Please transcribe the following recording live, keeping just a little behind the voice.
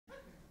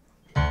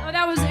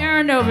That was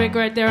Aaron Novick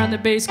right there on the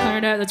bass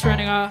clarinet that's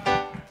running off.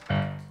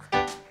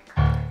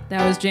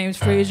 That was James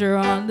Frazier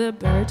on the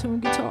baritone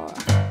guitar.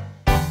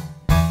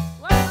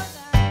 What was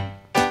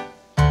that?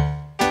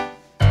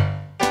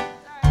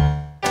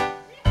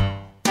 Sorry.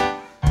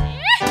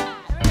 Yeah,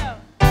 here we go.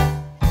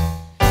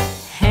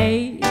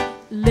 Hey,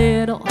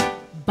 little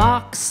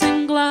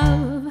boxing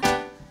glove,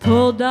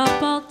 pulled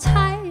up all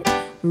tight,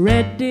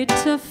 ready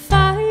to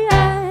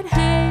fight.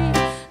 Hey,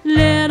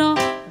 little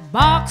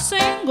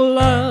boxing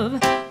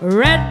glove,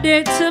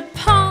 ready to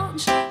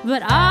punch,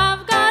 but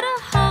I've got a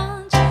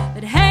hunch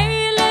that,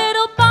 hey,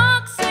 little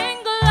boxing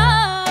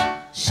glove,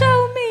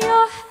 show me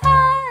your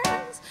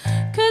hands,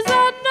 'cause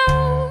I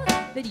know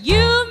that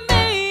you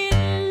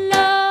mean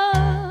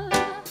love.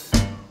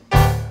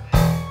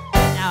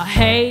 Now,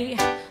 hey,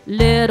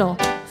 little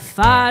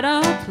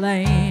fighter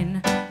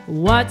plane,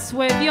 what's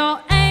with your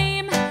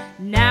aim?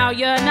 Now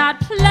you're not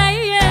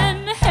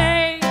playing.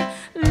 Hey,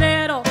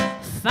 little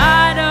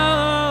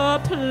fighter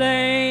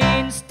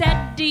plane,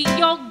 steady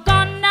your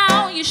gun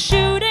now, you're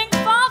shooting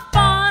for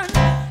fun.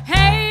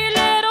 Hey,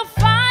 little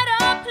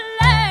fighter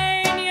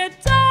plane, you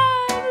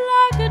dive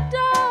like a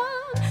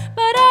dove,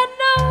 but I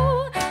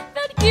know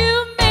that you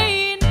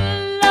mean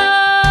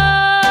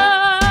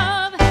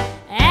love.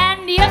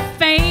 And you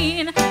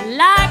feign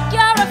like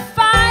you're a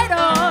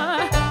fighter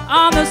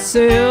on the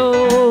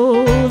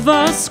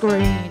silver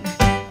screen,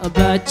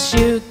 but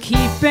you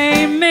keep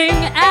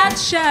aiming at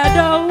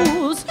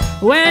shadows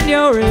when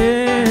you're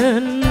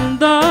in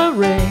the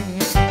ring.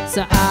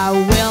 So I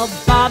will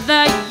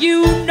bother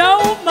you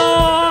no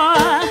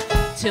more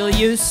till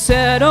you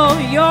settle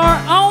your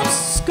own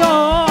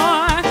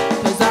score,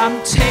 'cause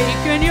I'm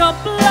taking your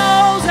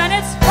blows and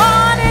it's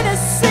funny to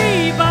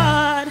see,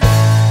 but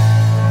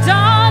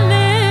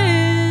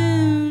darling,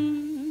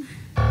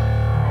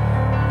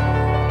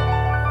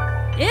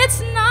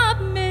 it's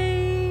not me.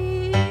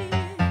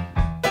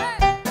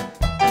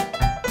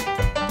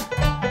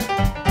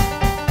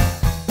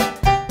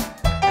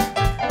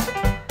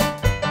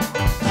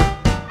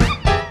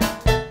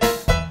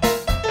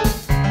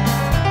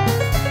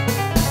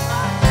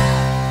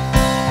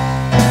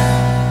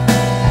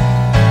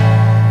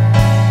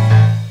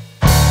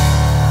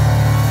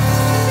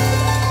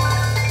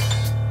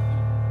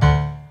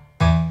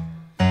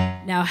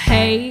 Now,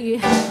 hey,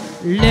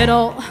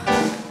 little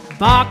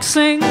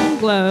boxing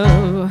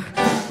glove,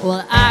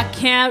 well, I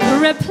can't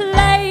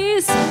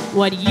replace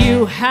what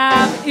you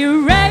have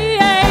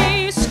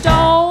erased,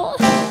 stole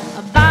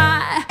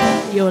by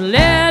your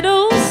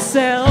little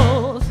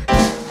self,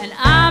 and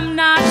I'm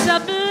not to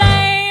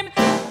blame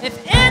if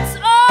it's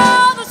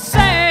all the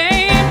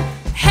same.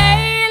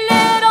 Hey,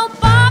 little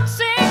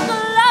boxing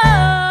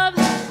glove,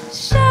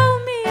 show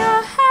me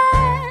your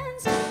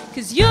hands,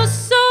 'cause you're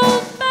so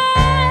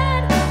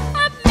bad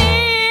at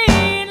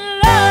mean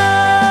love.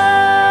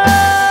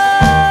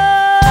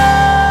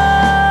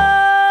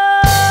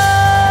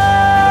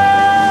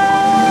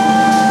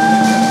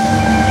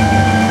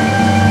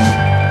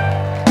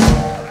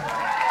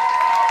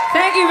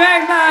 Thank you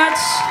very much.